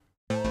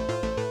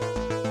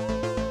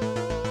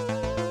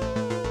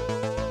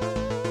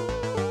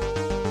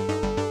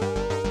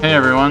Hey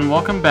everyone,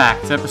 welcome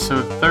back to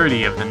episode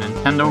 30 of the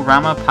Nintendo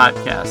Rama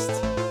podcast.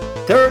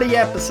 30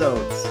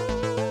 episodes.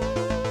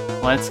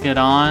 Let's get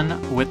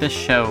on with the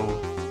show.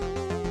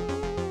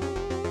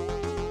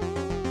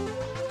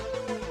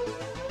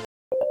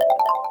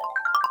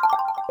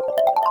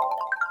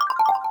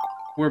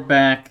 We're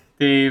back,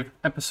 Dave.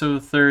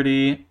 Episode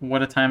 30.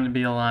 What a time to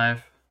be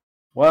alive.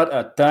 What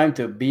a time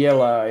to be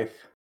alive.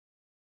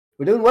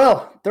 We're doing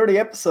well. 30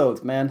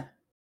 episodes, man.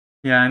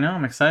 Yeah, I know.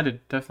 I'm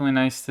excited. Definitely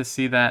nice to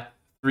see that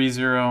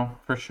 3-0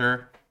 for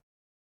sure.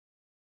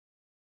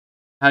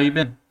 How you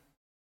been?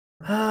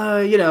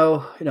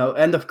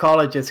 End of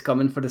college is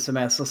coming for the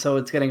semester, so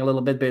it's getting a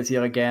little bit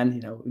busier again.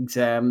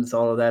 Exams,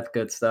 all of that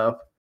good stuff.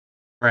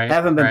 Right.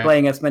 Haven't been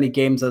playing as many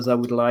games as I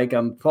would like.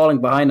 I'm falling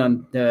behind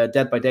on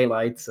Dead by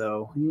Daylight,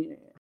 so... Yeah.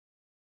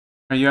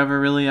 Are you ever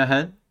really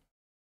ahead?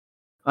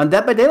 On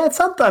Dead by Daylight,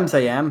 sometimes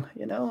I am.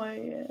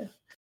 I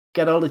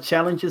get all the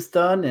challenges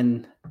done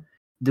and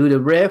do the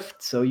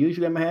rift, so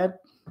usually I'm ahead.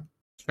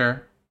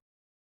 Sure.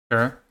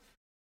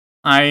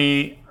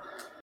 I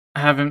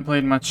haven't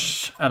played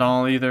much at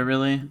all either,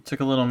 really.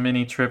 Took a little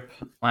mini trip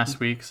last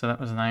week, so that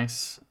was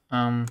nice.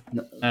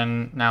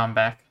 And now I'm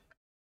back.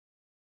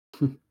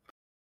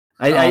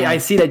 I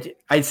see that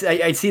I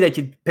see that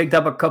you picked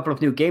up a couple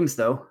of new games,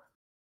 though.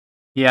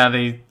 Yeah,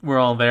 they were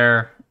all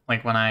there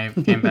like when I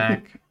came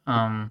back.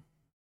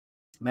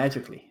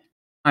 Magically.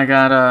 I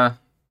got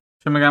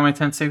Shin Megami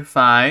Tensei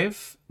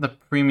 5, the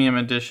premium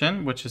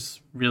edition, which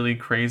is really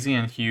crazy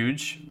and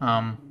huge.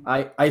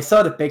 I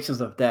saw the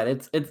pictures of that.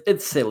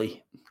 It's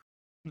silly.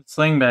 The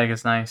sling bag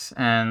is nice,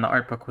 and the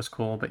art book was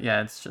cool, but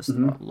yeah, it's just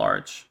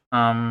large.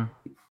 The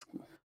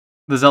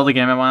Zelda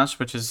Game & Watch,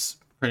 which is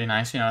pretty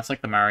nice. It's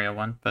like the Mario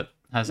one, but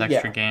has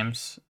extra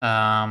games.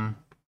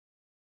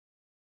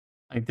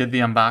 I did the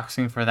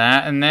unboxing for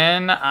that, and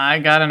then I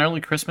got an early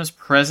Christmas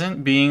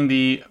present, being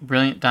the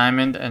Brilliant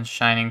Diamond and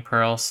Shining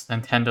Pearl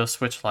Nintendo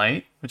Switch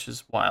Lite, which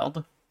is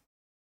wild.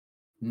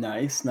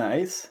 Nice.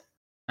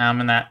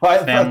 I'm in that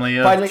family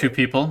of two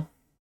people.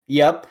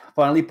 Yep,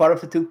 finally part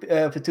of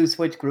the two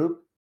Switch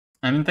group.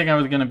 I didn't think I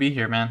was gonna be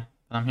here, man,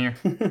 but I'm here.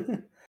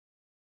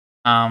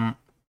 I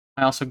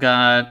also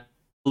got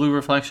Blue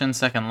Reflection,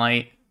 Second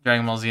Light,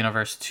 Dragon Ball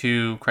Xenoverse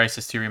 2,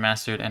 Crisis 2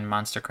 Remastered, and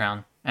Monster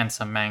Crown, and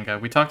some manga.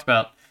 We talked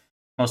about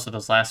most of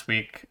those last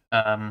week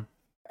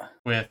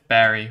with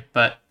Barry,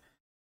 but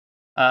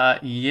I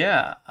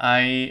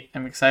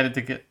am excited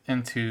to get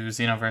into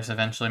Xenoverse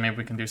eventually. Maybe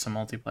we can do some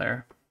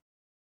multiplayer.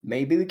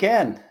 Maybe we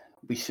can.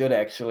 We should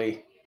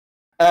actually.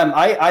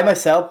 I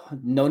myself,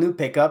 no new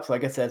pickups.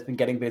 Like I said, I've been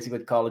getting busy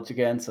with college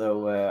again,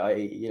 so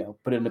I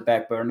put it in the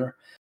back burner.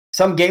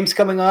 Some games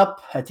coming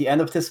up at the end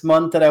of this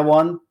month that I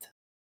want,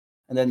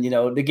 and then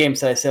the games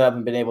that I still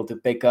haven't been able to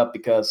pick up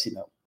because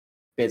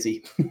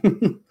busy.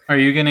 Are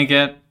you gonna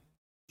get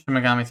Shin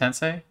Megami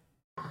Tensei?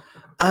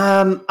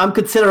 I'm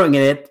considering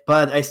it,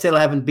 but I still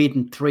haven't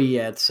beaten 3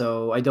 yet,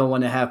 so I don't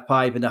want to have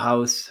 5 in the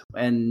house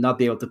and not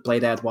be able to play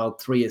that while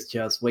 3 is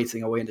just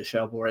wasting away in the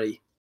shelf already.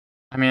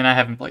 I mean, I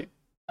haven't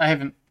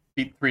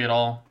beat 3 at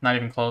all, not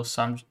even close,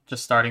 so I'm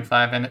just starting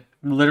 5, and it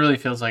literally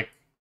feels like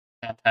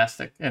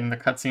fantastic, and the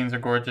cutscenes are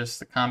gorgeous,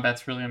 the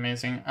combat's really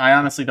amazing. I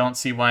honestly don't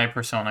see why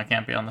Persona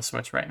can't be on the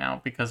Switch right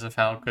now because of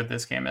how good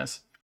this game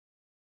is.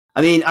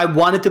 I mean, I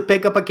wanted to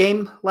pick up a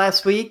game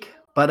last week,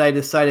 but I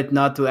decided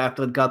not to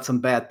after it got some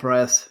bad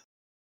press.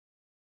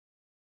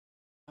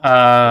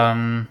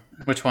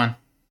 Which one?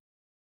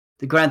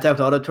 The Grand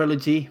Theft Auto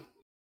trilogy.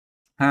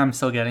 I'm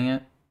still getting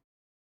it.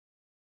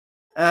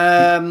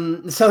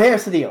 So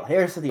here's the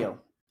deal.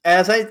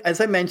 As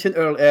I mentioned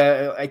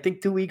earlier, I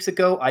think 2 weeks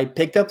ago, I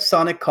picked up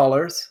Sonic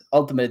Colors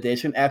Ultimate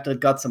Edition after it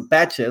got some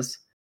patches.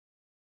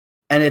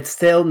 And it's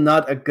still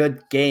not a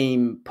good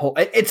game.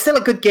 It's still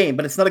a good game,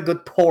 but it's not a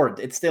good port.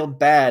 It's still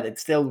bad. It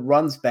still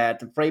runs bad.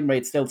 The frame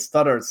rate still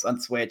stutters on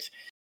Switch,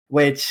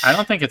 which I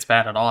don't think it's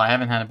bad at all. I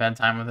haven't had a bad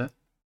time with it.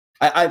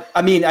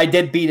 I mean, I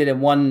did beat it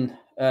in one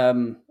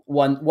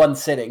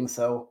sitting,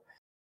 so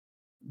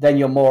then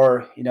you're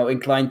more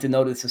inclined to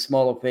notice the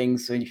smaller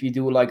things. So if you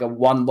do like a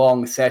one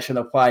long session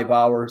of 5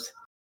 hours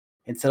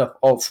instead of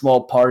all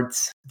small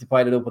parts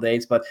divided over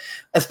days, but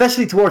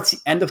especially towards the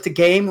end of the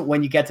game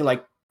when you get to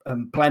like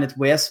Planet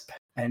Wisp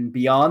and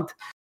beyond,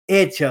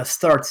 it just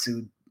starts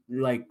to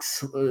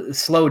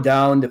slow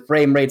down. The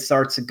frame rate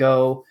starts to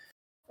go.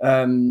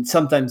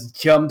 Sometimes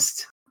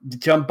the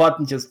jump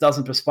button just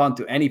doesn't respond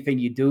to anything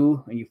you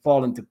do, and you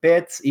fall into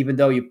pits, even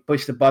though you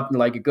push the button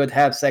like a good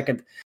half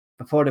second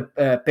before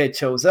the pit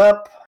shows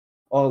up.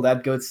 All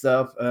that good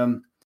stuff.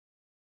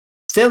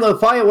 Still no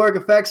firework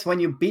effects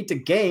when you beat the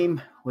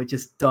game, which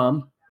is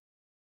dumb.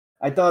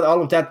 I thought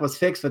all of that was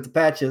fixed with the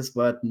patches,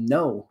 but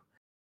no.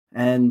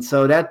 And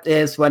so that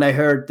is when I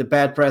heard the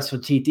bad press for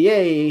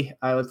GTA,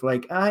 I was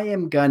like, I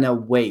am gonna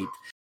wait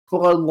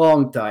for a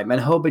long time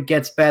and hope it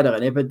gets better.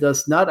 And if it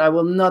does not, I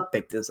will not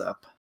pick this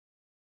up.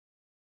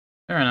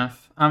 Fair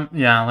enough.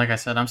 Yeah, like I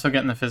said, I'm still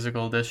getting the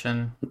physical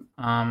edition.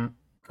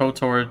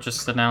 KOTOR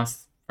just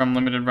announced from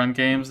Limited Run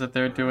Games that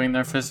they're doing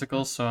their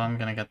physical, so I'm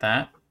gonna get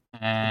that.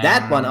 And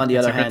that one, on the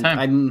other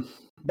hand,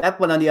 That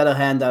one, on the other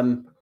hand,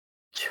 I'm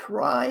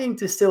trying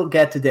to still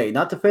get today.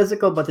 Not the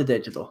physical, but the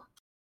digital.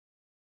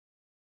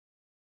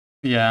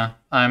 Yeah,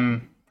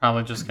 I'm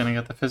probably just gonna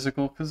get the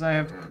physical because I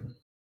have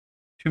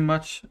too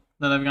much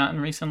that I've gotten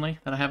recently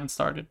that I haven't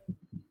started.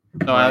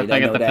 So Right, if I I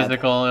get know the that.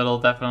 physical, it'll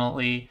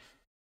definitely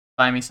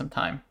buy me some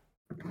time.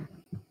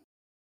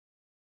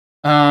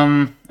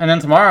 And then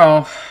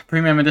tomorrow,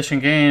 Premium Edition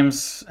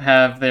Games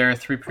have their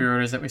 3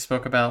 pre-orders that we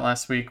spoke about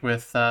last week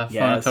with Yes.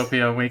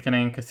 Phonotopia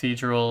Awakening,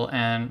 Cathedral,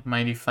 and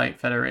Mighty Fight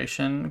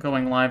Federation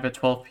going live at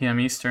 12 p.m.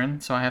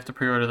 Eastern. So I have to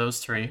pre-order those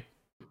 3.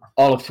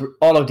 All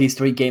of these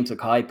 3 games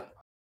are hype.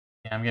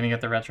 Yeah, I'm gonna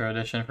get the retro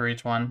edition for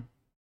each one.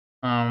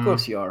 Of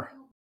course you are.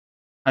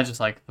 I just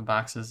like the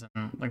boxes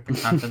and like the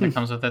content that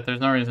comes with it.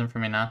 There's no reason for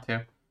me not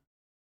to.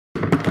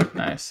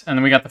 Nice. And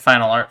then we got the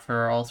final art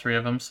for all 3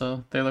 of them,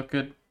 so they look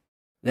good.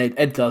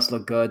 It does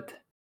look good.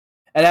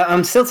 And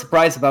I'm still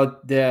surprised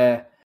about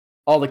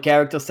all the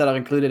characters that are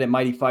included in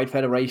Mighty Fight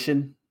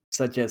Federation,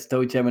 such as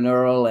Toe Jam and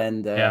Earl,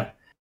 and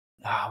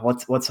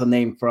what's her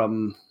name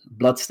from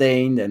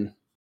Bloodstained, and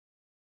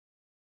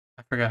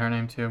I forgot her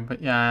name too,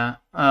 but yeah,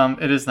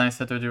 it is nice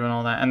that they're doing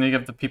all that, and they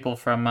have the people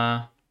from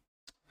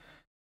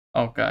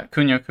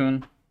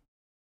Kunio-kun.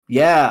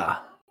 Yeah,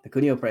 the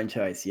Kunio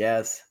franchise.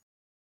 Yes.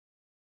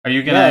 Are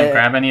you gonna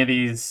grab any of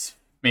these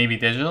maybe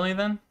digitally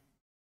then?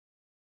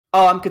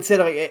 Oh, I'm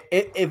considering it.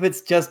 If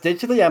it's just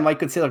digitally, I might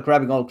consider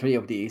grabbing all 3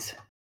 of these.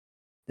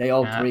 They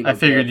all 3. I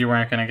figured you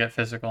weren't gonna get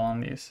physical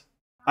on these.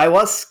 I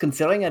was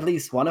considering at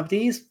least one of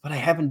these, but I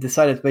haven't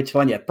decided which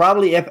one yet.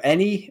 Probably, if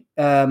any,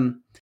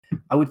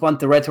 I would want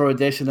the retro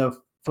edition of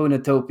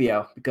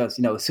Phonotopia because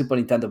Super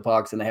Nintendo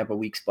box and I have a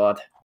weak spot.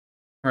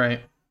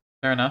 Right.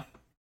 Fair enough.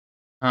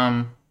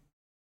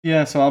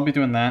 Yeah, so I'll be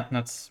doing that, and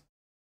that's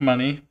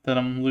money that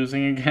I'm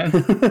losing again.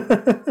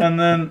 And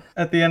then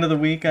at the end of the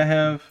week, I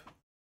have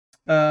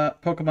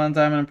Pokemon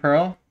Diamond and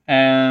Pearl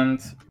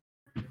and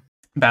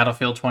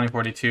Battlefield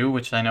 2042,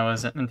 which I know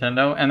is at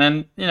Nintendo. And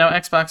then,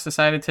 Xbox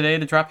decided today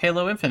to drop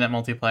Halo Infinite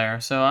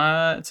multiplayer, so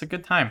it's a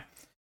good time.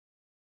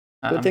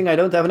 Good thing I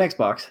don't have an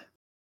Xbox.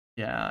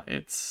 Yeah,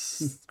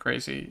 it's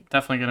crazy.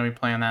 Definitely going to be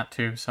playing that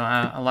too, so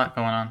a lot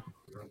going on.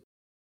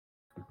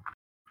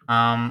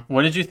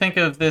 What did you think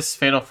of this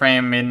Fatal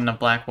Frame Maiden of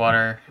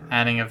Blackwater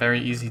adding a very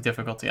easy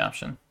difficulty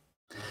option?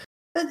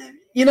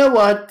 You know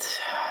what?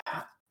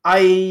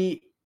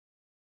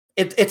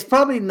 It's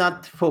probably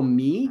not for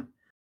me,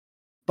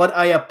 but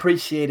I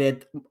appreciate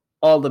it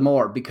all the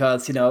more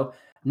because,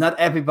 not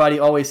everybody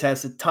always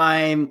has the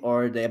time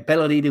or the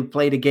ability to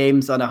play the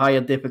games on a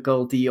higher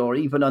difficulty or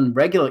even on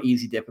regular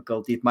easy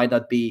difficulty. It might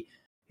not be,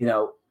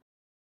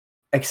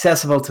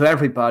 accessible to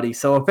everybody.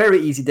 So a very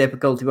easy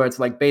difficulty where it's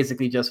like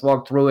basically just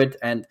walk through it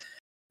and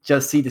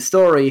just see the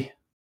story,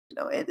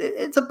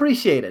 it's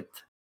appreciated.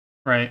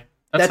 Right.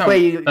 That's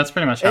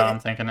pretty much how I'm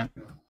thinking it.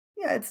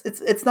 Yeah,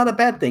 it's not a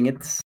bad thing.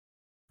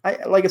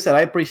 Like I said,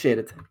 I appreciate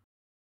it.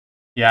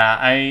 Yeah,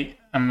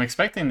 I'm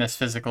expecting this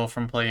physical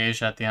from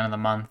PlayAsia at the end of the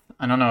month.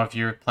 I don't know if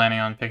you're planning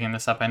on picking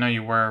this up. I know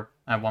you were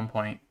at one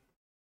point.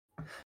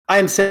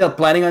 I'm still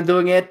planning on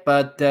doing it,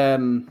 but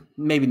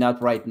maybe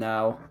not right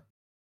now.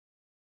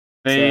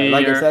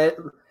 Like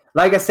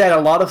I said,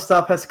 a lot of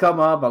stuff has come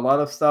up. A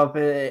lot of stuff.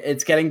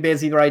 It's getting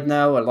busy right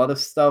now. A lot of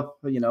stuff.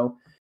 A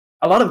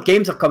lot of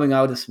games are coming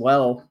out as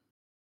well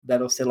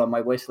that are still on my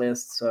wish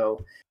list.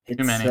 So it's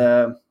too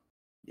many.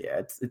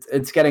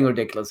 It's getting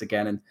ridiculous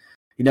again. And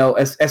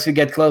as we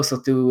get closer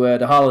to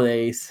the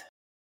holidays,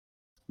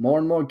 more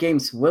and more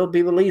games will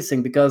be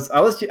releasing. Because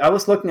I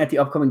was looking at the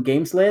upcoming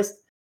games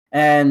list,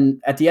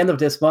 and at the end of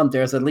this month,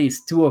 there's at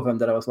least 2 of them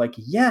that I was like,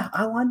 yeah,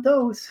 I want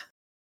those.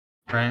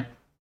 Right.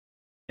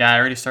 Yeah, I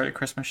already started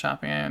Christmas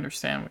shopping. I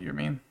understand what you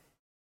mean.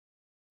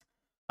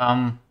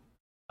 On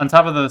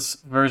top of this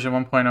version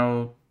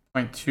 1.0.2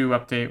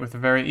 update with a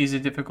very easy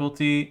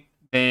difficulty,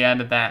 they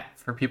added that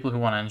for people who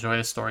want to enjoy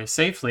the story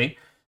safely.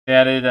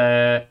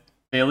 They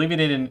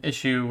alleviated an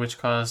issue which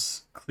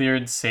caused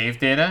cleared save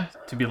data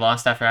to be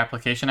lost after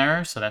application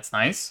errors, so that's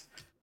nice.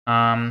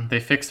 They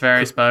fixed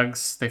various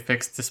bugs. They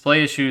fixed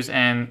display issues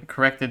and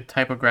corrected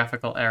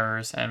typographical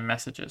errors and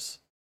messages.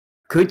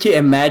 Could you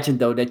imagine,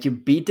 though, that you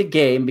beat the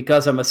game,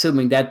 because I'm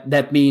assuming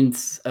that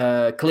means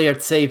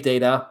cleared save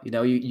data,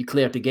 you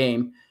cleared the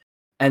game,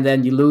 and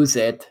then you lose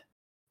it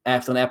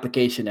after an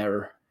application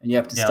error, and you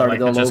have to start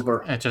it all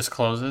over. It just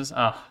closes?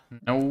 Oh,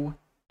 no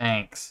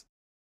thanks.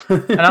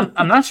 And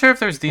I'm not sure if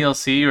there's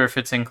DLC or if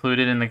it's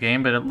included in the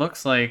game, but it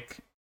looks like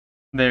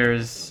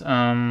there's,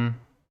 what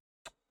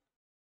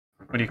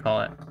do you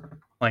call it?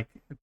 Like,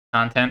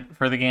 content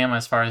for the game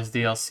as far as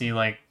DLC,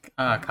 like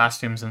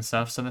costumes and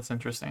stuff, so that's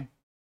interesting.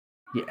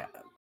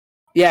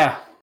 Yeah,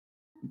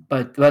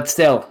 but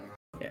still,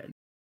 yeah.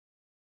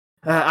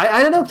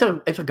 I don't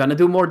know if they're gonna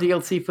do more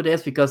DLC for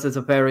this because it's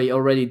a very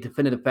already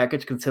definitive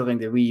package considering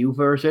the Wii U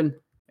version.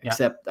 Yeah.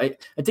 Except I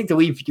think the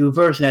Wii U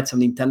version had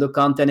some Nintendo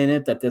content in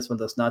it that this one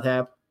does not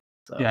have.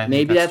 So yeah,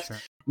 maybe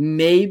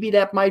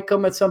that might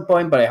come at some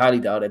point, but I highly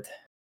doubt it.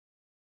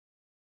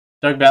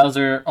 Doug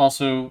Bowser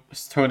also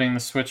is touting the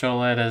Switch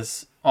OLED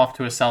as off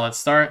to a solid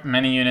start.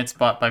 Many units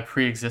bought by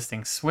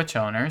pre-existing Switch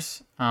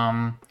owners.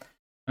 In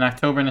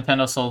October,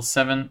 Nintendo sold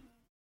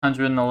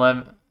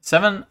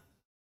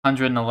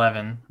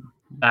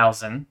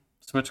 711,000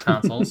 Switch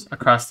consoles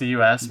across the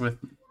U.S., with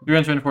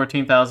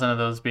 314,000 of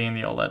those being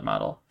the OLED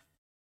model.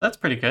 That's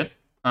pretty good.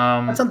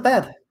 That's not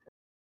bad.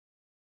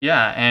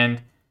 Yeah,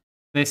 and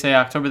they say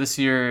October this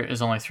year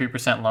is only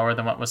 3% lower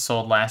than what was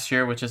sold last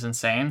year, which is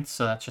insane.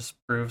 So that just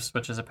proves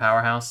Switch is a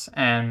powerhouse.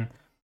 And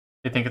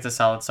they think it's a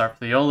solid start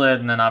for the OLED.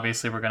 And then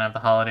obviously we're going to have the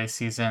holiday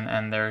season,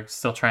 and they're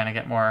still trying to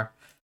get more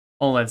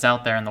OLEDs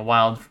out there in the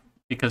wild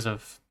because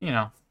of,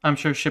 I'm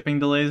sure shipping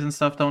delays and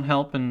stuff don't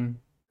help, and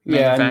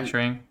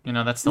manufacturing,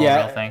 that's still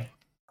a real thing.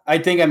 I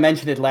think I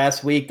mentioned it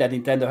last week that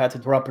Nintendo had to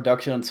drop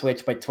production on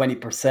Switch by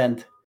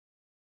 20%.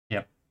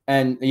 Yep.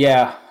 And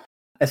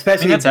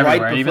especially that's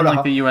everywhere. Even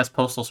like the U.S.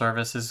 Postal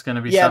Service is going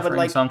to be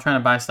suffering, so I'm trying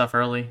to buy stuff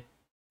early.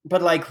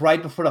 But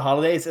right before the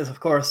holidays is, of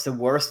course, the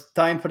worst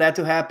time for that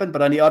to happen.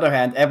 But on the other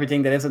hand,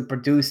 everything that isn't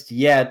produced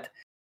yet,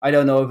 I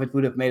don't know if it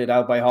would have made it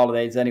out by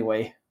holidays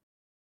anyway.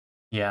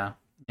 Yeah,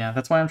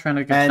 that's why I'm trying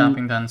to get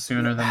shopping done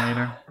sooner than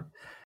later.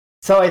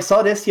 So I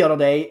saw this the other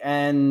day,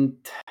 and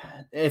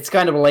it's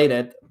kind of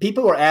related.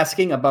 People were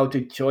asking about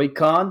the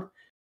Joy-Con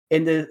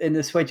in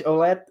the Switch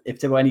OLED, if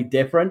they were any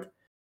different.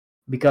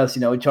 Because,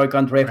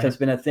 Joy-Con drift has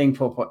been a thing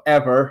for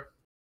forever.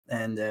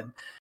 And,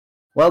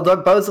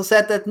 Doug Bowser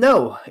said that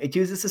no, it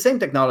uses the same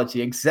technology,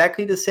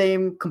 exactly the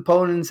same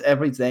components,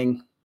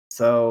 everything.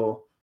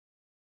 So,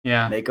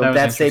 make of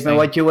that statement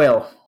what you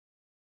will.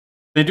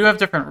 They do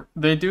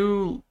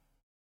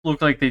look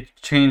like they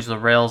changed the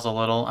rails a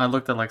little. I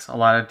looked at a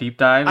lot of deep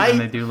dives, and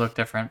they do look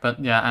different.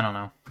 But yeah, I don't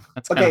know.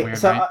 That's kind of weird,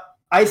 so right?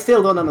 I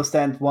still don't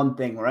understand one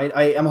thing, right?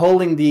 I am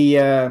holding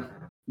the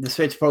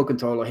Switch Pro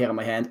controller here in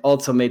my hand,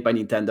 also made by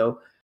Nintendo,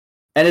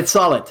 and it's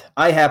solid.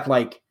 I have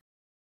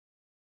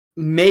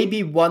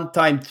maybe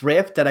one-time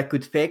drift that I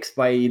could fix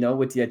by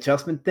with the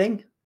adjustment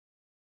thing,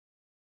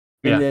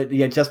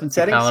 the adjustment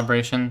settings,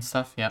 calibration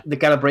stuff, the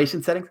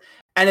calibration settings,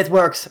 and it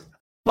works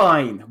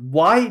fine.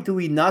 Why do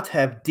we not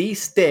have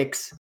these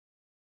sticks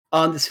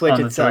on the Switch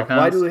itself?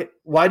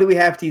 Why do we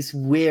have these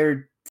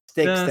weird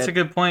sticks? Yeah, that's a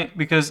good point,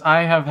 because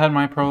I have had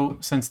my Pro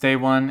since day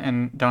one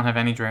and don't have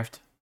any drift.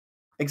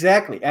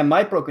 Exactly, and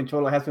my Pro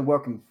controller has been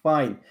working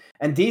fine.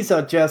 And these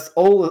are just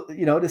all,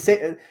 the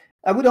same.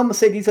 I would almost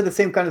say these are the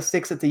same kind of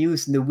sticks that they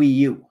use in the Wii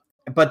U.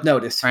 But no,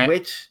 the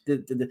Switch,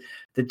 the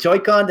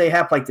Joy-Con, they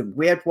have the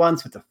weird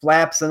ones with the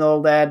flaps and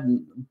all that.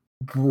 And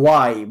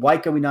why? Why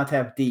can we not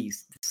have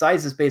these? The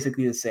size is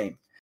basically the same.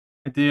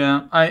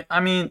 Yeah, I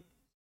mean,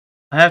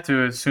 I have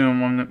to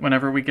assume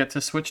whenever we get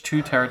to Switch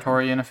 2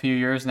 territory in a few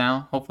years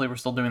now, hopefully we're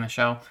still doing the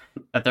show,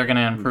 that they're going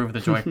to improve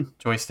the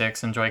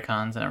joysticks and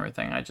Joy-Cons and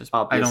everything. I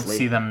don't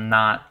see them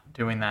not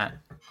doing that.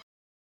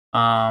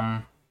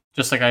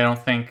 Just like I don't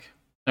think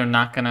they're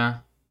not going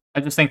to... I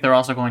just think they're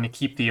also going to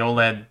keep the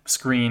OLED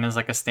screen as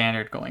a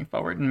standard going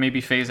forward, and maybe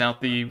phase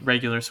out the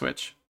regular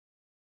Switch.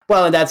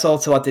 Well, and that's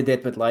also what they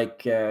did with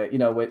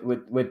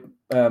with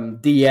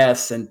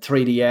DS and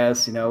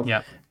 3DS,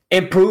 Yeah.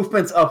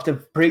 Improvements of the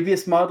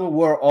previous model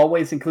were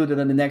always included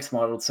in the next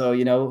model. So,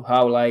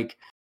 how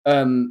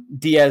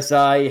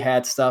DSi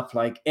had stuff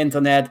like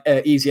internet,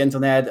 easy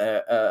internet,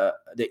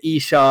 the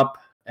eShop.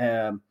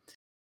 Did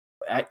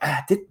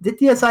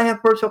DSi have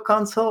Virtual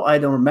Console? I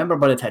don't remember,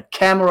 but it had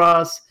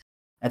cameras.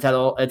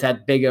 It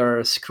had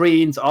bigger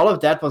screens. All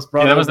of that was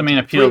brought. Yeah, that was the main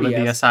appeal of the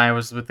DSi,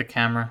 was with the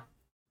camera.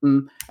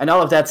 And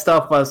all of that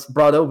stuff was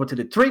brought over to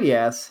the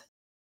 3DS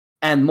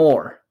and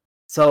more.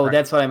 So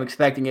that's what I'm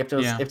expecting. If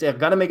they're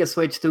gonna make a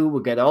Switch 2,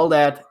 we'll get all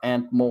that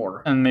and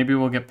more. And maybe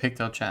we'll get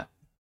PictoChat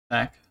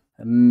back.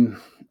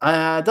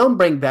 Don't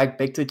bring back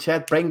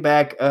PictoChat. Bring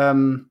back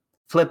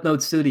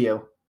Flipnote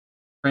Studio.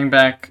 Bring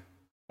back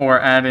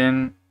or add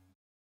in,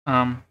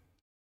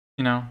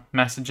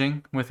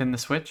 messaging within the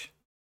Switch.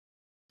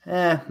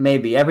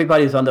 Maybe.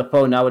 Everybody's on the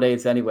phone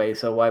nowadays anyway,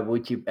 so why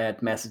would you add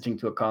messaging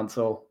to a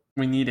console?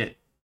 We need it.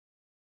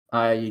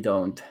 I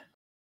don't.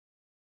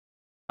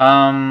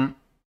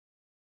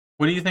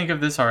 What do you think of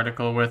this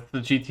article with the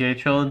GTA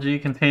trilogy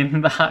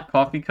containing the hot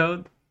coffee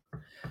code?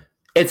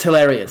 It's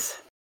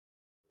hilarious.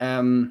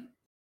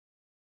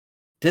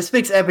 This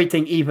makes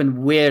everything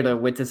even weirder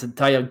with this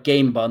entire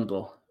game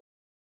bundle.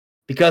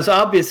 Because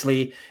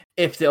obviously,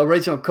 if the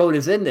original code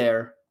is in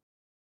there,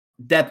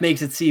 that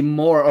makes it seem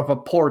more of a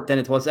port than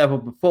it was ever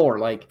before.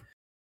 It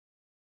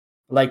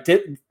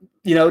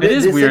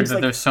is weird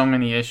that there's so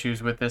many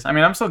issues with this. I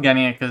mean, I'm still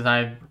getting it because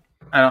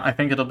I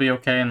think it'll be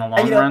okay in the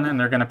long run, and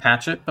they're gonna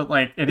patch it. But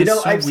it is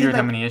so weird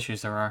how many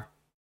issues there are.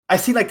 I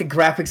see the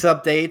graphics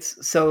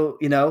updates. So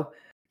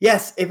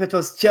yes, if it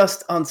was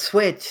just on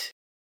Switch,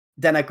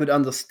 then I could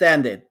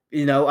understand it.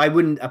 I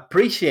wouldn't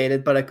appreciate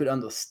it, but I could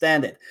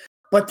understand it.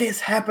 But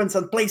this happens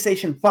on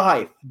PlayStation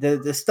 5.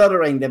 The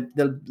stuttering,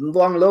 the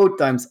long load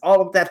times,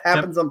 all of that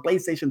happens on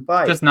PlayStation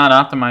 5. Just not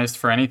optimized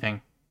for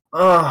anything.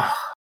 Oh,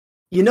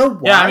 You know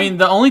why? Yeah, I mean,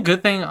 the only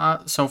good thing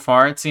so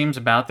far, it seems,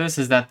 about this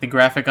is that the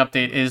graphic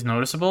update is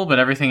noticeable, but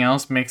everything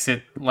else makes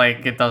it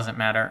like it doesn't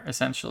matter,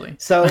 essentially.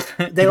 So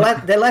they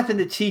left in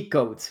the cheat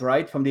codes,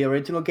 right, from the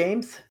original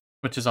games,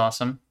 which is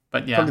awesome.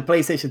 But from the yeah,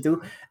 PlayStation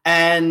 2.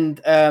 And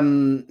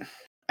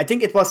I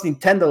think it was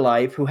Nintendo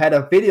Live who had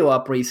a video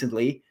up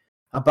recently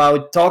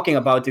about talking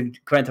about the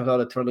Grand Theft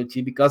Auto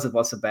trilogy because it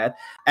was so bad.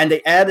 And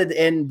they added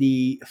in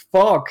the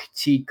fog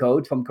cheat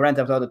code from Grand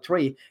Theft Auto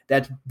 3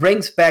 that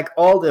brings back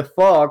all the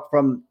fog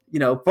from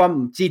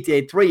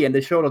GTA 3 and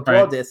the shorter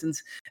draw Right.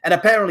 distance. And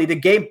apparently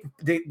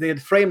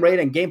the frame rate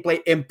and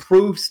gameplay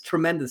improves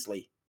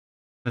tremendously.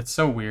 that's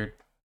so weird.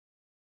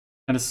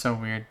 That is so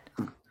weird.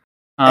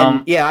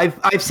 And yeah,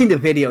 I've seen the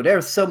video.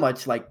 There's so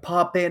much like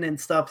pop in and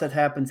stuff that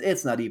happens.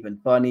 It's not even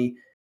funny.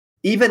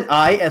 Even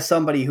I, as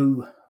somebody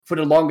who for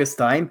the longest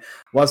time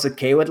was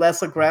okay with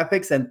lesser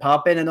graphics and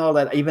pop in and all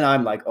that, even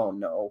I'm like, oh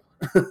no,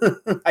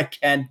 I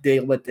can't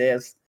deal with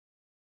this.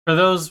 For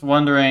those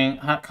wondering,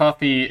 Hot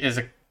Coffee is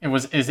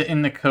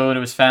in the code. It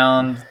was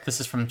found.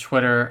 This is from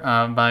Twitter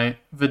by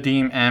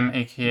Vadim M,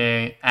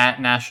 aka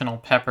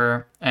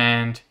 @NationalPepper,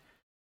 and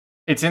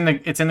it's in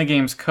the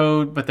game's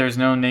code, but there's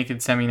no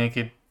naked,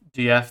 semi-naked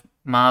GF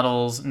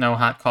models, no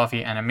Hot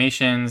Coffee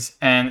animations,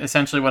 and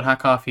essentially what Hot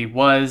Coffee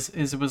was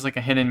it was like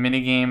a hidden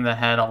minigame that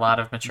had a lot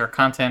of mature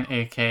content,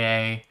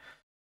 aka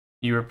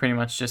you were pretty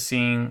much just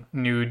seeing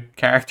nude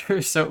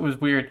characters, so it was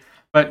weird.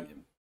 But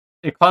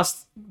it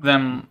cost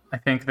them, I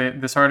think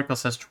this article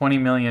says $20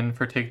 million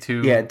for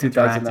Take-Two. Yeah,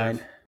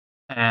 2009.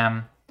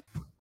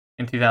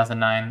 In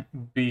 2009,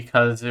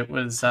 because it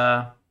was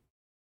I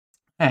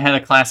had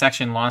a class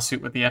action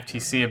lawsuit with the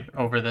FTC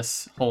over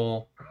this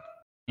whole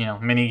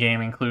mini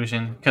game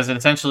inclusion, because it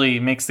essentially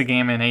makes the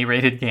game an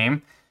A-rated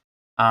game,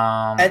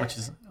 which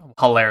is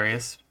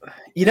hilarious.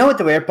 You know what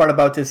the weird part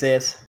about this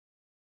is?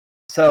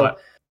 So what?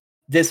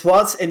 This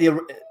was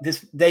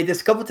they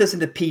discovered this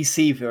in the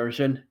PC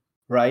version,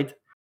 right?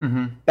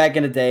 Mm-hmm. Back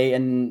in the day,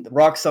 and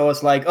Rockstar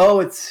was like, "Oh,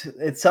 it's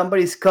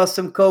somebody's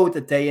custom code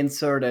that they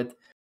inserted,"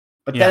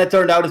 but then it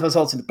turned out it was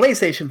also the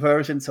PlayStation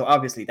version, so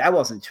obviously that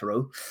wasn't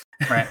true.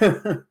 Right?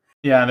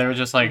 Yeah, they were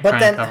just trying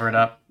to cover it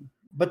up.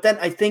 But then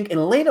I think in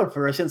later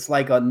versions,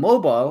 like on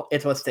mobile,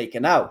 it was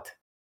taken out,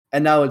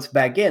 and now it's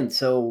back in.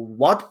 So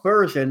what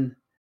version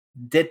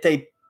did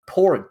they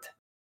port,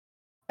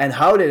 and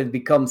how did it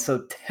become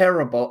so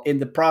terrible in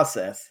the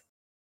process?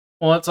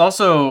 Well, it's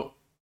also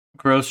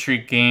Grove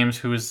Street Games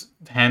who is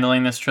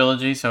handling this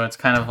trilogy, so it's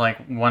kind of like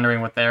wondering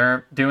what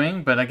they're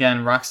doing. But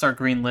again, Rockstar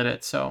greenlit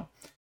it, so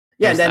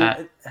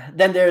yeah.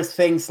 Then there's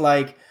things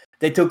like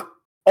they took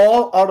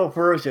all other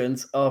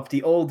versions of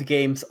the old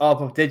games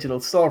off of digital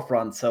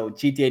storefront. So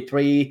GTA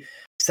 3,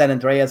 San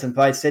Andreas, and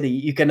Vice City,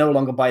 you can no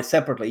longer buy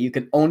separately. You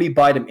can only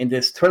buy them in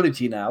this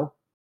trilogy now.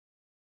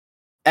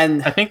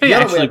 And I think they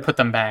actually put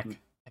them back.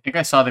 I think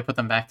I saw they put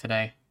them back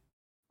today.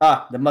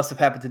 That must have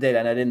happened today,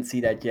 and I didn't see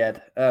that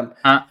yet.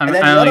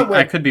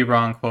 I could be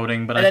wrong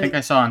quoting, but I think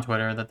I saw on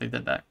Twitter that they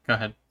did that. Go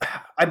ahead.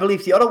 I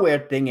believe the other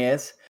weird thing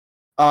is,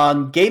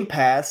 on Game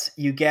Pass,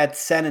 you get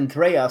San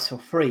Andreas for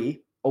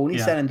free. Only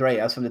San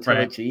Andreas from the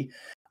trilogy.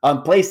 Right.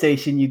 On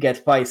PlayStation, you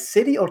get Vice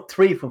City or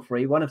 3 for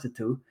free, one of the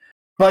two.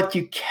 But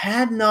you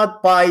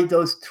cannot buy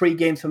those 3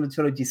 games from the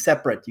trilogy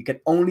separate. You can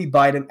only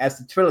buy them as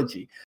the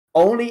trilogy.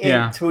 Only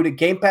through the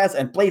Game Pass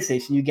and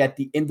PlayStation, you get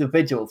the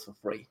individuals for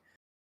free.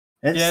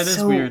 It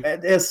is weird.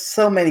 There's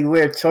so many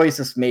weird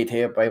choices made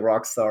here by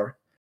Rockstar.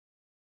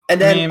 And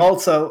then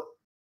also,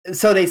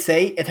 so they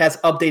say it has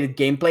updated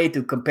gameplay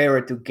to compare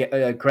it to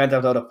Grand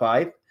Theft Auto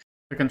 5.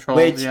 The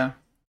controls,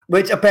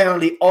 Which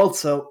apparently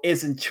also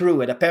isn't true.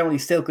 It apparently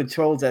still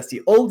controls as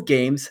the old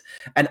games,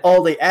 and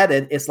all they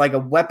added is like a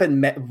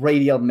weapon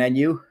radial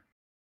menu.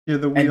 Yeah,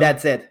 the wheel. And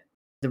that's it.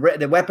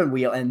 The weapon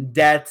wheel, and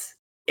that's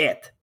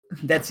it.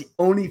 That's the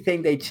only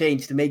thing they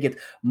changed to make it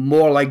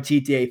more like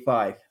GTA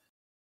 5.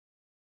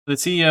 The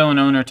CEO and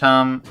owner,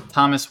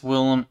 Thomas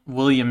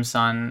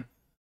Williamson,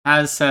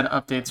 has said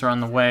updates are on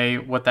the way.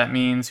 What that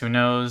means, who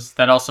knows?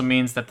 That also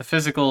means that the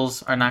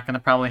physicals are not going to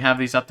probably have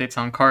these updates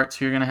on cart,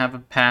 so you're going to have a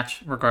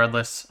patch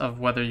regardless of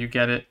whether you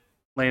get it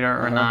later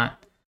or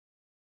not.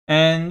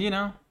 And,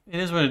 it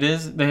is what it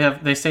is.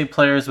 They say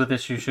players with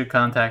issues should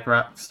contact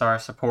Rockstar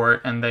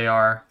support, and they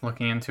are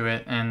looking into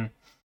it. And,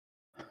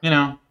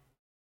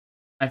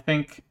 I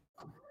think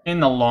in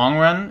the long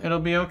run, it'll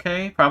be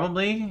okay,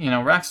 probably.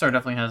 Rockstar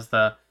definitely has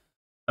the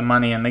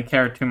money, and they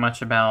care too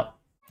much about...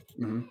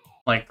 Mm-hmm.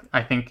 Like,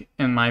 I think,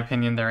 in my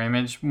opinion, their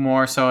image,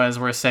 more so as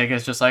where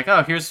Sega's just like,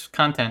 oh, here's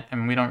content,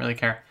 and we don't really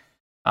care.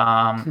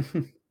 I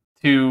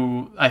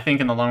think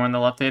in the long run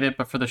they'll update it,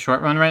 but for the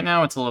short run right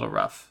now, it's a little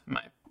rough.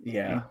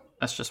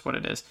 That's just what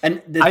it is.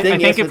 And I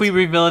think if we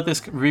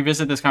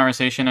revisit this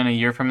conversation in a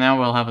year from now,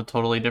 we'll have a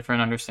totally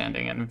different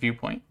understanding and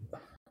viewpoint.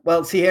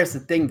 Well, see, here's the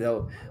thing,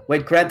 though.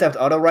 With Grand Theft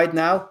Auto right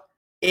now,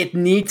 it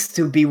needs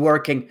to be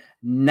working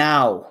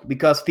now,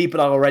 because people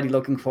are already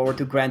looking forward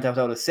to Grand Theft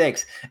Auto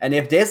 6. And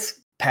if this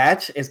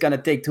patch is going to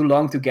take too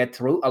long to get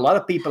through, a lot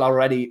of people are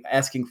already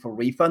asking for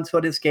refunds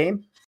for this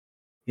game,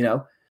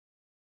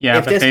 Yeah,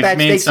 if but this they've patch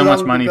made takes so too much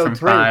long to money go from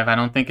through. 5. I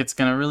don't think it's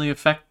gonna really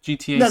affect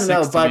GTA No, 6.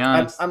 no, To but be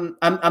honest,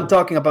 I'm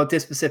talking about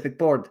this specific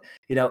port.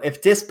 You know,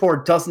 if this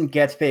port doesn't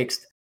get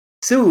fixed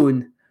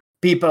soon,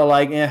 people are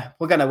like, "Yeah,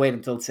 we're gonna wait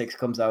until 6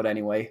 comes out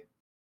anyway."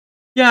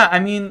 yeah. I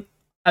mean,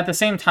 at the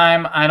same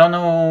time, I don't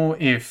know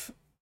if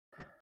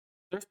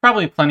there's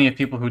probably plenty of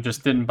people who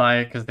just didn't buy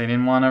it because they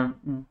didn't want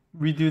to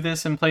redo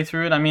this and play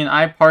through it. I mean,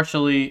 I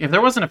partially, if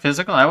there wasn't a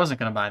physical, I wasn't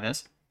gonna buy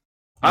this.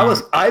 I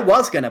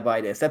was gonna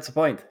buy this. That's the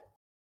point.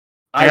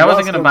 I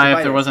wasn't gonna buy it if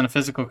there this. wasn't a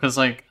physical because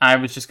like I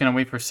was just gonna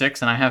wait for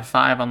 6, and I have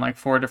 5 on like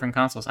 4 different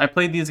consoles. I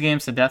played these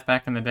games to death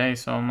back in the day,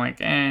 so I'm like,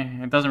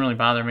 it doesn't really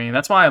bother me.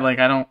 That's why like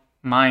I don't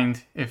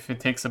mind if it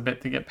takes a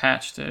bit to get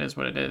patched. It is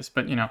what it is.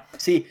 But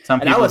See,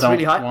 some and I people was don't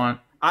really high. want.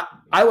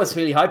 I was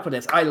really hyped for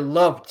this. I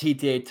loved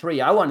GTA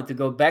 3. I wanted to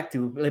go back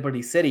to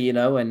Liberty City,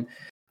 and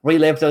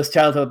relive those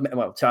childhood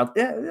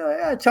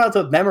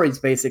memories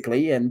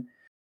basically. And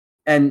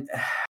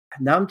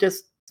now I'm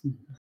just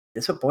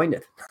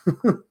disappointed.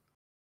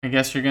 I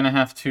guess you're gonna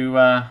have to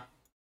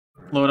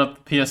load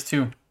up the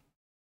PS2.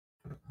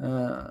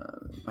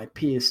 My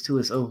PS2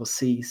 is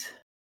overseas.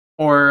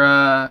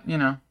 Or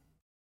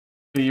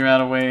figure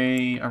out a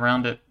way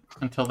around it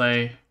until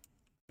they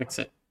fix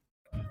it.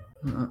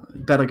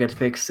 Better get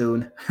fixed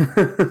soon.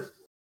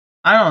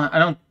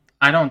 I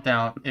don't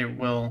doubt it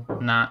will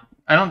not.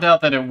 I don't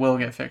doubt that it will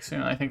get fixed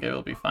soon. I think it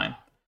will be fine.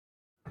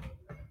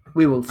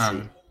 We will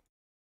see.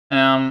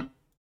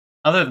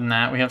 Other than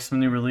that, we have some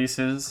new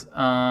releases.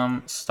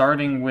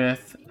 Starting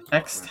with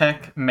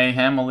X-Tech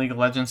Mayhem, a League of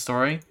Legends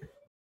story.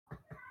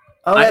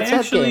 Oh, I that's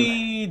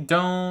actually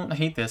don't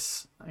hate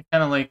this. I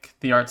kind of like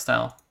the art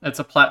style. It's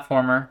a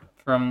platformer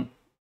from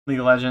League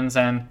of Legends,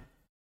 and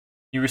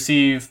you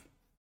receive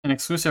an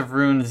exclusive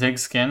Rune Zig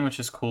skin, which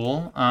is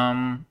cool.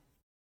 And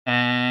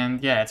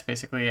yeah, it's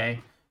basically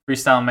a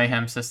freestyle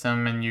mayhem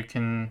system, and you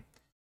can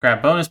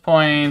grab bonus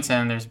points,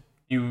 and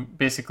you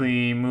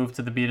basically move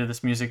to the beat of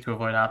this music to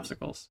avoid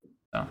obstacles.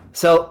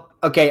 So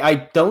okay, I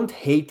don't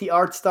hate the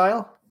art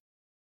style,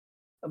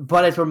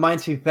 but it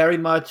reminds me very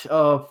much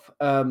of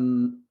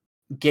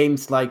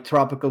games like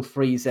Tropical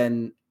Freeze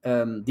and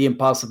The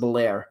Impossible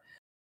Lair.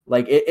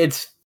 Like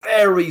it's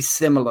very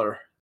similar.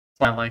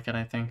 I like it.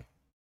 I think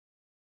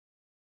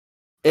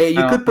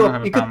you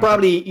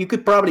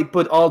could probably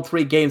put all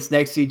 3 games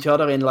next to each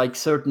other in like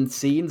certain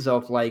scenes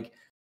of like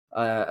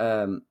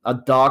a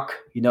dock,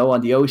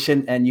 on the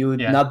ocean, and you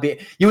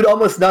would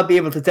almost not be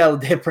able to tell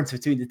the difference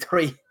between the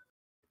 3.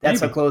 That's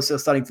how close they're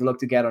starting to look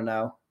together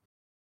now.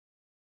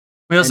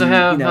 We also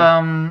have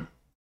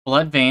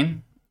Blood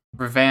Vein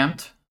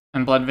revamped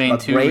and Blood Vein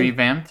 2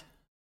 revamped.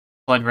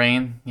 Blood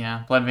Rain,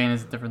 yeah. Blood Vein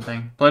is a different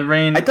thing. Blood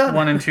Rain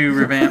 1 and 2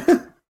 revamped.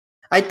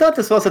 I thought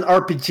this was an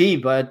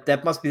RPG, but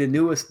that must be the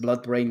newest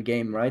Blood Rain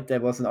game, right?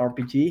 That was an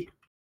RPG?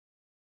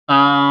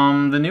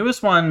 The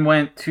newest one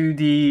went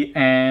 2D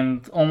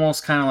and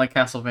almost kind of like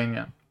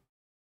Castlevania.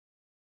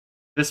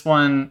 This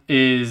one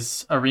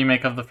is a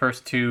remake of the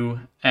first 2,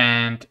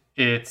 and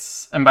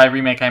by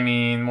remake I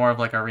mean more of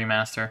like a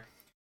remaster.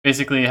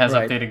 Basically, it has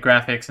updated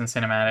graphics and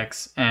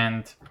cinematics,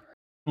 and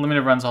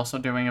Limited Run's also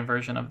doing a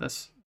version of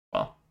this as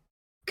well.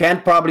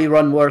 Can't probably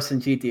run worse than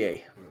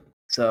GTA.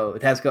 So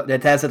it has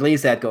at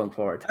least that going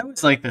for it. I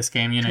always like this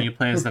game. You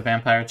play as the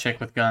vampire chick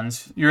with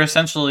guns. You're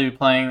essentially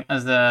playing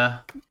as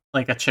a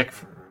chick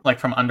like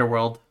from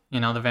Underworld.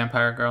 The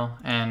vampire girl.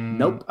 And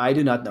nope, I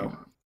do not know.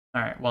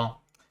 All right,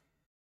 well,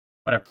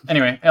 whatever.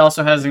 Anyway, it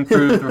also has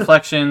improved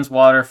reflections,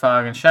 water,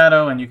 fog, and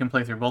shadow, and you can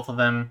play through both of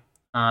them.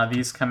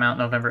 These come out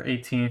November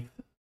 18th,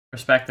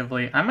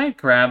 respectively. I might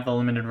grab the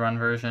limited run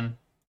version.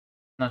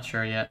 Not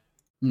sure yet.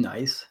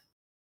 Nice.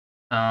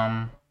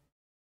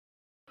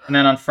 And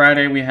then on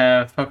Friday, we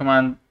have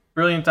Pokemon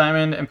Brilliant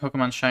Diamond and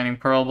Pokemon Shining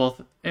Pearl,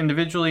 both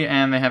individually,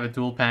 and they have a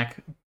dual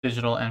pack,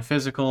 digital and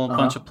physical. A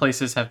bunch of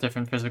places have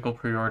different physical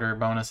pre-order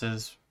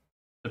bonuses,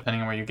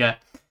 depending on where you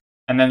get.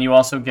 And then you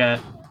also get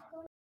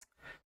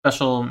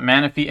special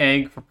Manaphy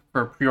Egg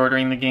for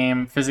pre-ordering the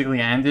game, physically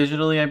and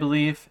digitally, I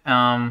believe.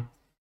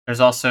 There's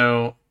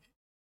also,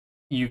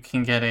 you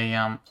can get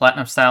a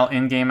Platinum-style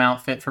in-game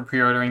outfit for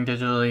pre-ordering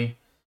digitally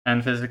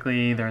and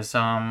physically. There's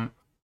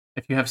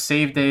if you have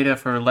save data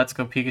for Let's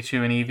Go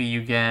Pikachu and Eevee,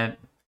 you get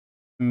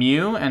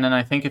Mew, and then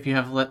I think if you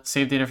have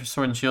save data for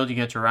Sword and Shield, you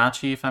get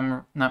Jirachi, if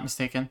I'm not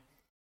mistaken.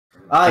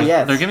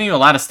 Yes. They're giving you a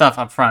lot of stuff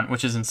up front,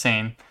 which is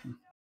insane.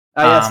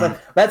 Yes,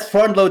 let's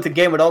front load the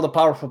game with all the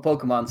powerful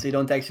Pokemon, so you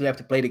don't actually have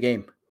to play the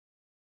game.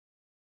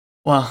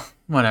 Well,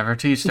 whatever,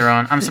 to each their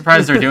own. I'm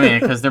surprised they're doing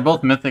it, because they're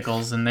both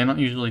mythicals, and they don't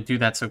usually do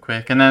that so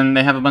quick. And then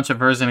they have a bunch of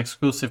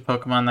version-exclusive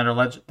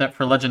Pokemon that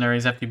for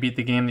legendaries after you beat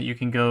the game that you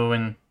can go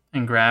and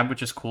grab,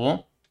 which is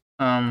cool.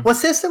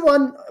 Was this the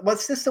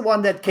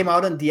one that came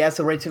out on DS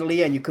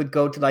originally, and you could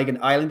go to like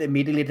an island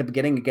immediately at the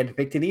beginning and get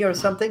Victini or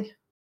something?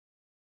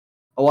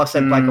 Or was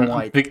that black and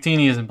white?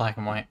 Victini is in black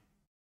and white,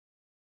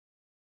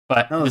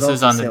 but this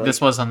was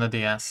on the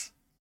DS.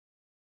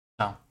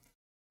 So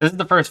this is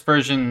the first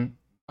version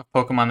of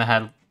Pokemon that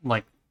had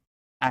like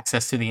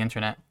access to the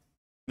internet.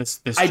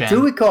 this I gen.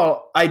 do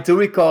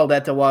recall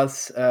that there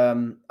was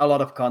a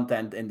lot of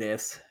content in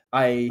this.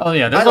 Oh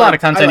yeah, there's a lot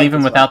of content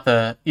even without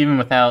the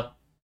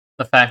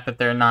fact that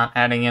they're not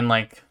adding in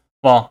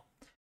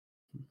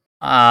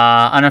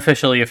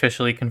unofficially,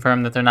 officially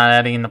confirmed that they're not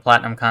adding in the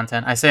platinum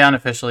content. I say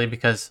unofficially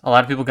because a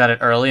lot of people got it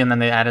early and then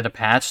they added a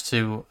patch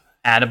to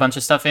add a bunch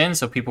of stuff in,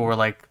 so people were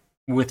like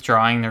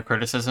withdrawing their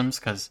criticisms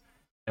because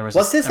there was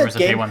a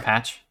day one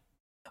patch.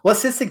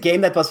 Was this a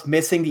game that was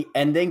missing the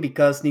ending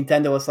because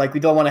Nintendo was like, we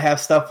don't want to have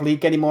stuff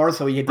leak anymore,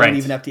 so you don't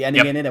even have the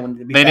ending in it? And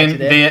they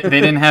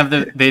didn't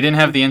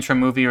have the intro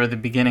movie or the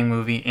beginning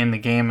movie in the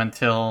game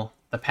until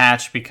the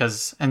patch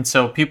and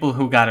so people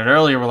who got it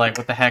earlier were like,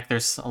 what the heck?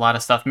 There's a lot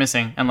of stuff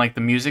missing, and like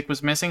the music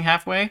was missing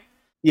halfway.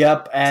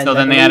 Yep, and so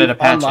then they added a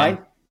patch.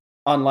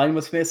 Online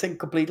was missing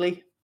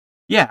completely.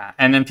 Yeah,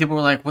 and then people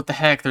were like, what the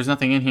heck? There's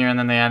nothing in here. And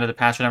then they added a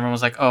patch and everyone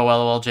was like, oh,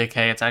 well, JK,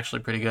 it's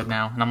actually pretty good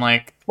now. And I'm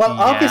like, well,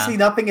 obviously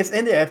nothing is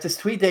in there. If the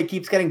street day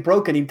keeps getting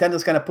broken,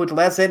 Nintendo's going to put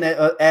less in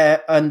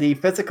on the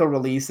physical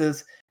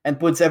releases and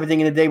puts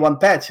everything in a day one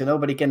patch,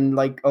 but he can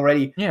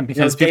already... Yeah,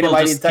 because people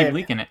just keep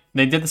leaking it.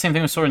 They did the same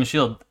thing with Sword and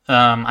Shield.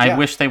 I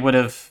wish they would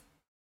have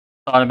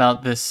thought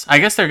about this. I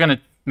guess they're going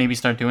to maybe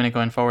start doing it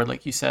going forward,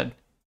 like you said.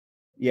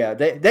 Yeah,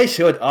 they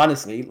should,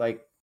 honestly,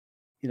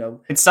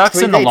 it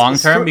sucks in the long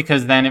term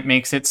because then it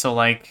makes it so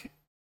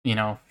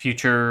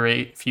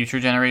future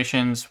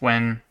generations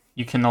when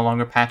you can no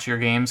longer patch your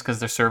games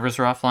because their servers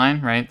are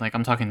offline, right? Like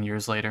I'm talking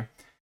years later.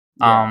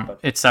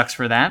 It sucks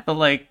for that,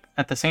 but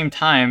at the same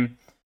time,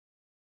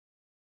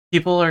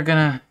 people are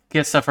gonna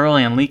get stuff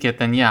early and leak it.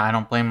 Then yeah, I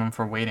don't blame them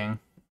for waiting.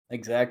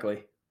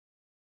 Exactly.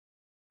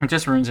 It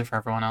just ruins it for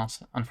everyone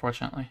else,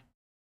 unfortunately.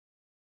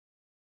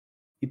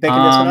 You picking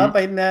this one up?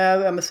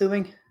 I'm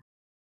assuming.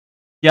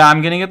 Yeah,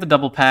 I'm gonna get the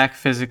double pack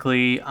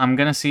physically. I'm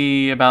gonna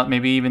see about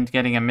maybe even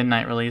getting a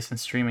midnight release and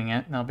streaming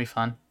it. That'll be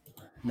fun.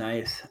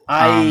 Nice.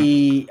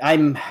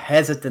 I'm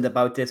hesitant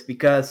about this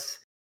because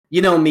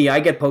you know me, I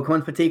get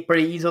Pokemon fatigue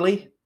pretty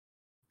easily,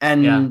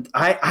 and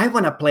I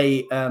want to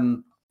play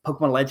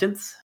Pokemon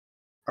Legends,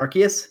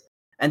 Arceus,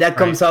 and that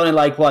comes out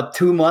in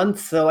 2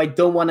 months. So I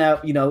don't want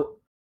to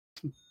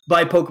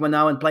buy Pokemon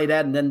now and play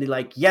that, and then be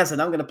like, yes,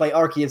 and I'm gonna play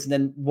Arceus, and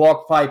then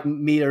walk 5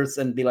 meters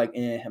and be like,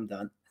 I'm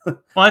done. Well,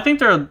 I think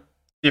they're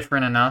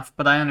different enough,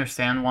 but I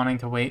understand wanting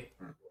to wait.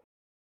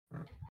 To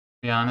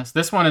be honest,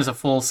 this one is a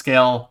full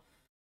scale,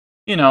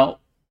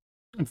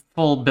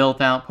 full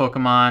built out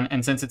Pokemon,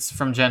 and since it's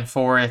from Gen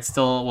 4, it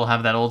still will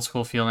have that old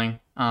school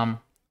feeling.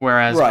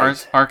 Whereas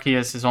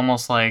Arceus is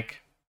almost like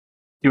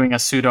doing a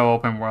pseudo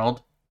open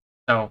world,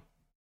 so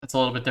it's a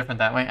little bit different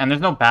that way. And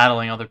there's no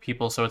battling other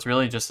people, so it's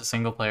really just a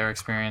single player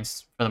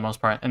experience for the most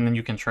part, and then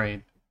you can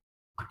trade.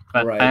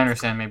 But I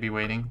understand maybe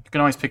waiting. You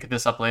can always pick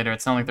this up later.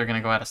 It's not like they're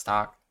gonna go out of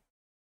stock.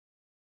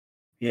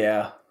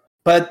 Yeah,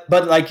 but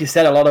like you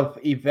said, a lot of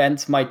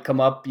events might come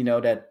up,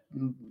 that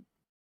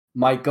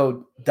might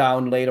go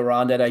down later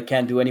on that I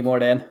can't do anymore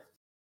then.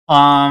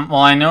 Well,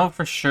 I know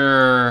for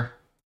sure.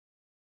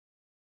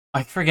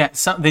 I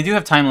forget. They do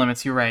have time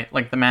limits. You're right,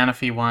 like the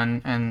Manaphy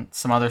one and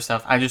some other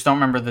stuff. I just don't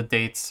remember the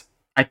dates.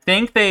 I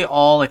think they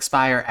all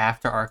expire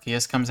after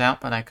Arceus comes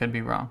out, but I could be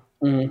wrong.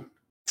 Mm-hmm.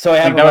 So I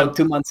have about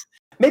 2 months.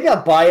 Maybe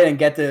I'll buy it and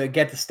get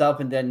the stuff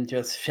and then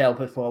just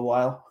shelf it for a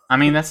while. I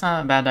mean, that's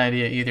not a bad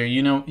idea either.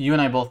 You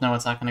and I both know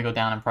it's not going to go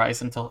down in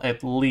price until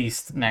at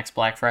least next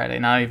Black Friday,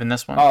 not even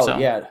this one. Oh,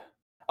 yeah.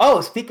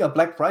 Oh, speaking of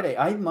Black Friday,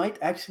 I might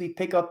actually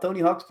pick up Tony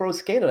Hawk's Pro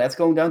Skater. That's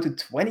going down to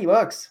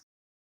 $20.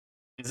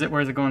 Is it?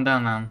 Where's it going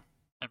down on?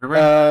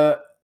 Everywhere?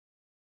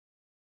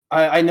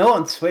 I know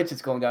on Switch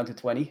it's going down to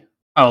 20.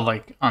 Oh,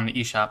 like on the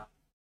eShop?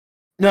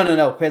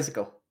 No,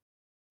 physical.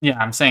 Yeah,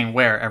 I'm saying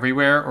where?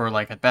 Everywhere or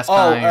like at Best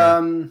Buy?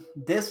 Oh,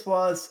 this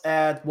was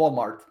at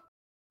Walmart.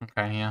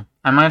 Okay, yeah.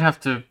 I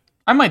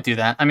might do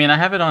that. I mean, I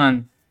have it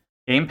on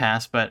Game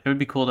Pass, but it would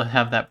be cool to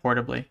have that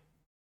portably.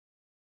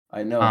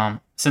 I know.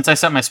 Since I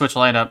set my Switch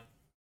Lite up,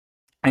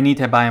 I need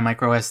to buy a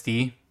micro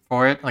SD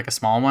for it, like a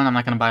small one. I'm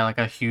not going to buy like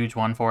a huge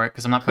one for it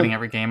because I'm not putting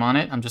every game on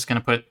it. I'm just going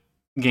to put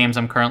games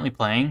I'm currently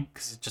playing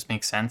because it just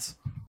makes sense.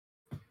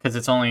 Because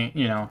it's only,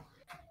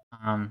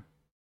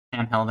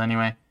 handheld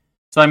anyway.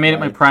 So I made it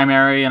my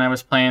primary and I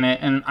was playing it,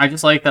 and I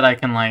just like that I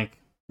can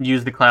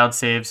use the cloud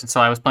saves. And so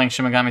I was playing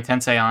Shin Megami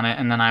Tensei on it,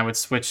 and then I would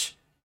switch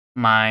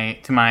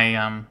to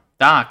my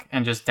dock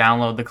and just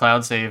download the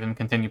cloud save and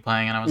continue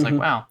playing. And I was like,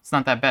 wow, it's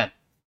not that bad.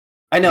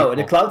 I know,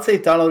 the cloud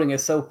save downloading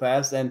is so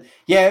fast, and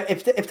yeah,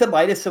 if the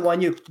Lite is the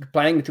one you're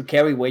planning to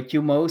carry with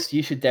you most,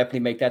 you should definitely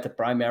make that the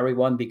primary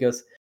one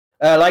because,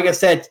 like I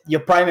said,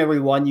 your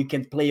primary one you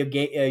can play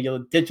your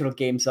digital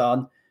games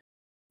on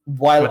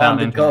while without on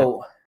the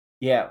go.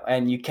 Yeah,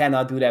 and you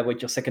cannot do that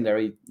with your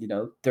secondary,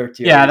 third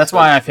tier. Yeah, that's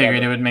why I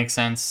figured it would make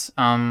sense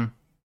to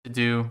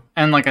do.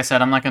 And like I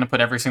said, I'm not going to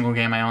put every single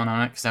game I own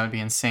on it because that would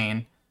be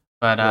insane.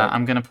 But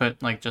I'm going to put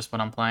just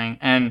what I'm playing.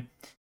 And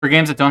for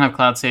games that don't have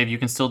cloud save, you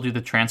can still do the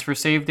transfer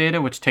save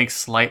data, which takes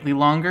slightly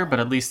longer, but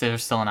at least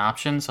there's still an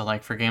option. So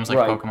for games like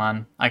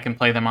Pokemon, I can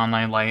play them on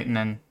my Lite and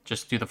then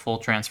just do the full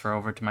transfer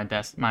over to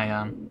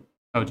my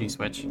OG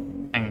Switch.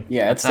 And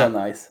yeah, it's so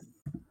nice.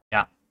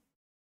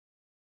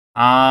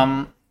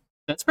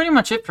 That's pretty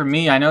much it for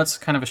me. I know it's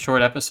kind of a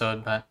short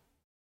episode, but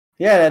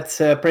Yeah, that's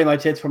pretty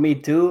much it for me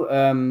too.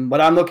 What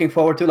I'm looking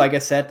forward to, like I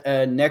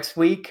said, next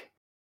week,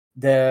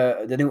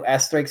 the new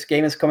Asterix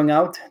game is coming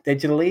out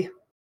digitally.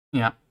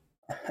 yeah.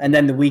 And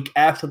then the week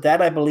after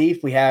that, I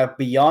believe, we have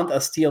Beyond a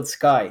Steel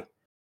Sky,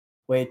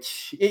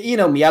 which, you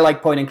know me, I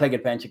like point and click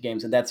adventure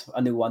games, and that's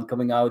a new one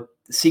coming out.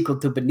 The sequel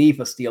to Beneath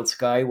a Steel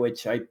Sky,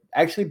 which I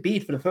actually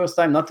beat for the first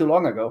time not too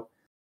long ago.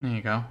 There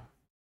you go.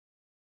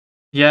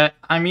 Yeah,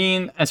 I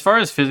mean, as far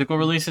as physical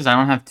releases, I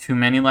don't have too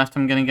many left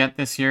I'm gonna get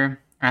this year.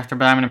 After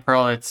Diamond and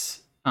Pearl, it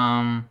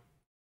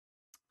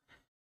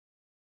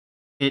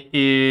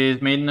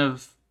is Maiden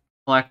of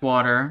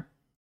Blackwater,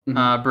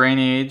 Brain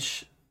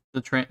Age,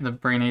 the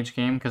Brain Age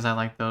game, because I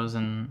like those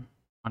and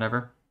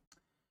whatever.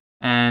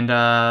 And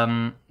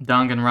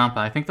Danganronpa.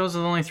 I think those are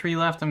the only 3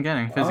 left I'm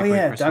getting physically. Oh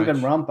yeah, for Switch.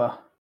 Danganronpa.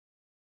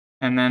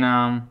 And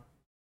then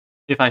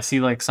if I see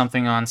like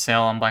something on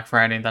sale on Black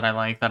Friday that I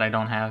like that I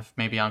don't have,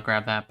 maybe I'll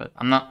grab that. But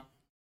I'm not.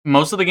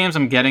 Most of the games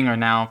I'm getting are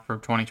now for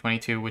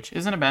 2022, which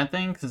isn't a bad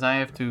thing because I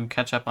have to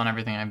catch up on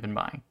everything I've been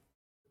buying.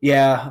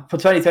 Yeah, for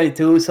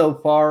 2022 so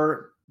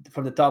far,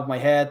 from the top of my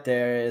head,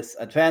 there is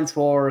Advance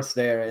Wars,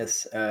 there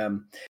is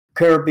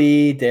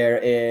Kirby, there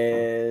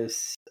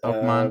is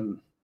Pokemon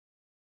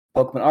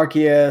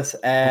Arceus,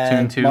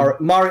 and Splatoon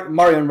 2.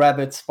 Mario and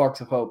Rabbids Sparks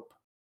of Hope.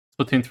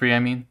 Splatoon 3, I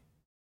mean.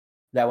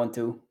 That one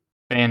too.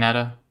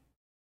 Bayonetta.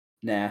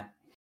 Nah.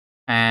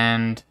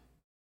 And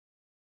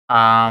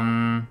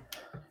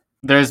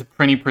there's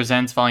Prinny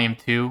Presents Volume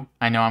 2.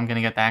 I know I'm going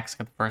to get that because I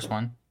got the first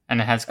one.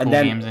 And it has cool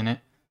games in it.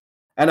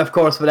 And of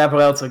course, whatever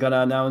else they're going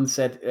to announce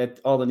at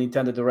all the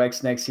Nintendo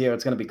Directs next year,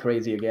 it's going to be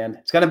crazy again.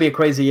 It's going to be a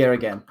crazy year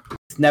again.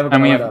 It's never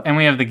going to let up. And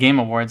we have the Game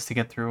Awards to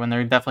get through, and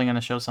they're definitely going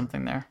to show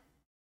something there.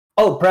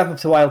 Oh, Breath of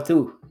the Wild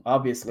 2,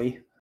 obviously.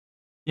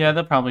 Yeah,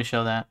 they'll probably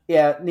show that.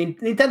 Yeah,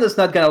 Nintendo's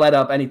not going to let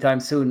up anytime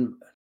soon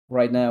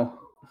right now.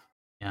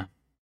 Yeah.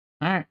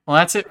 All right. Well,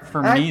 that's it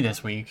for me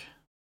this week.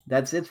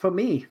 That's it for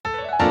me.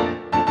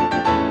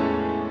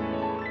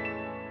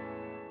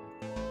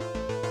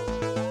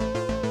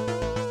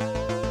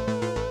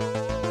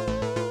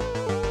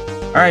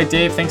 All right,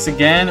 Dave, thanks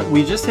again.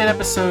 We just hit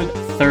episode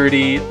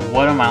 30.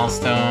 What a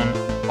milestone.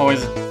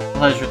 Always a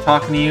pleasure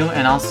talking to you,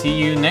 and I'll see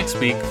you next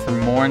week for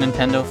more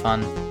Nintendo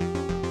fun.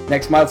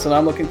 Next milestone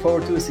I'm looking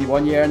forward to is the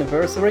 1-year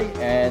anniversary,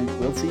 and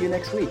we'll see you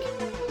next week.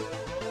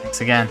 Thanks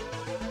again.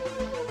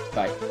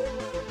 Bye.